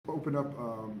open up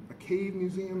a cave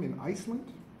museum in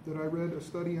Iceland that I read a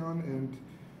study on, and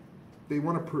they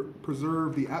want to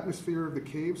preserve the atmosphere of the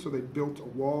cave, so they built a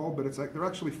wall, but it's like they're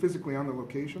actually physically on the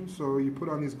location. So you put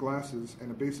on these glasses, and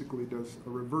it basically does a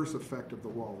reverse effect of the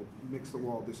wall. It makes the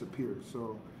wall disappear.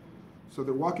 So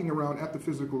they're walking around at the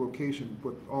physical location,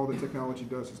 but all the technology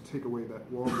does is take away that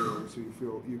wall barrier, so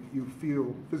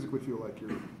you physically feel like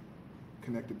you're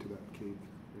connected to that cave.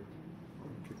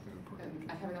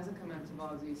 And I have another comment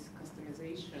about this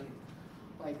customization.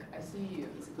 Like, I see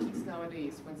the kids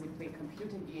nowadays, when they play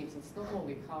computer games, it's not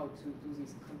only how to do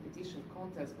this competition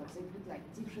contest, but they put like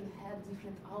different hat,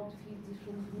 different outfit,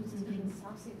 different boots, different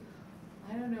something.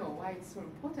 I don't know why it's so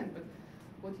important, but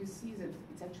what you see that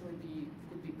it's actually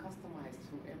could be customized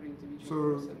to every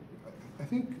individual person. I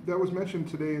think that was mentioned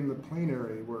today in the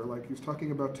plenary, where like he was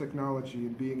talking about technology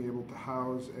and being able to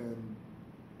house and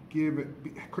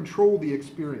control the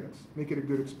experience, make it a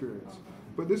good experience.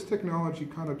 But this technology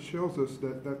kind of shows us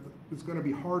that it's going to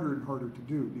be harder and harder to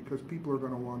do, because people are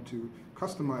going to want to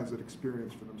customize that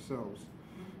experience for themselves.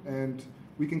 And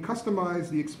we can customize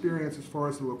the experience as far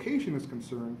as the location is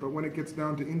concerned, but when it gets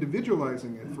down to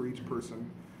individualizing it for each person,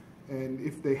 and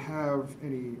if they have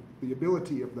the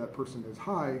ability of that person is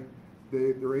high,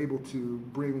 they're able to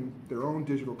bring their own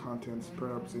digital contents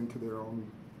perhaps into their own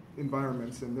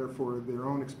environments, and therefore their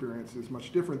own experience is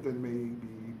much different than maybe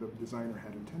the designer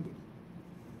had intended.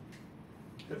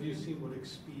 Have you seen what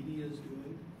Expedia is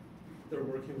doing? They're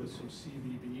working with some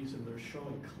CVBs, and they're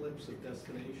showing clips of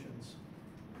destinations,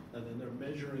 and then they're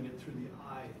measuring it through the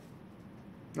eye.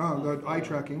 The eye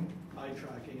tracking. Eye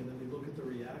tracking, and then they look at the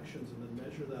reactions and then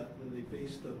measure that, and then they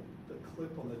base the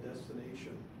clip on the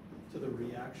destination to the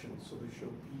reaction. So they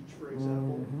show beach, for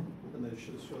example, and they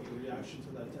should show the reaction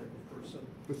to that type of person.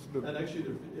 And actually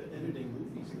they're editing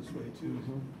movies this way too,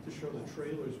 to show the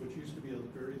trailers, which used to be a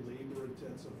very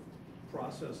labor-intensive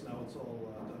process. Now it's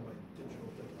all done by digital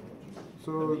technology.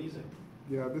 So, amazing.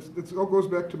 Yeah, this all goes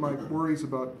back to my worries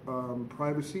about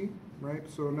privacy, right?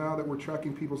 So now that we're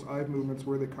tracking people's eye movements,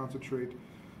 where they concentrate,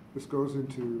 this goes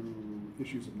into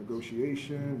issues of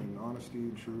negotiation and honesty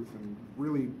and truth, and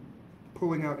really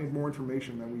pulling out more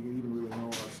information than we even really know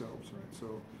ourselves, right?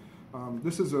 So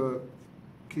this is a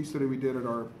case study we did at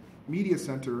our media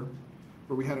center,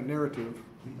 where we had a narrative,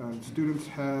 and students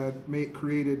had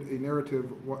created a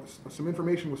narrative. Some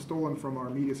information was stolen from our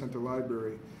media center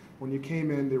library. When you came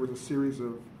in, there was a series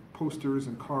of posters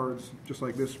and cards just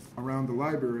like this around the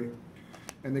library,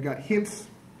 and they got hints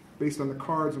based on the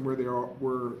cards and where they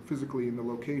were physically in the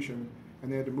location,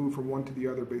 and they had to move from one to the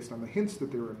other based on the hints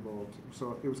that they were involved.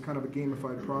 So it was kind of a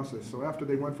gamified process. So after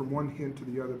they went from one hint to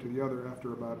the other,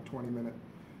 after about a 20-minute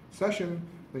session,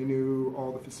 they knew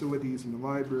all the facilities in the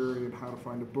library and how to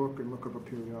find a book and look up a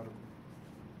periodical.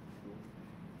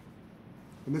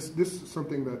 And this is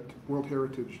something that World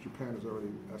Heritage Japan has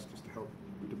already asked us to help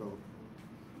develop.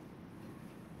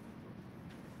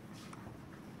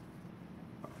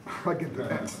 I get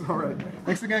that. All right.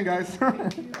 Thanks again, guys.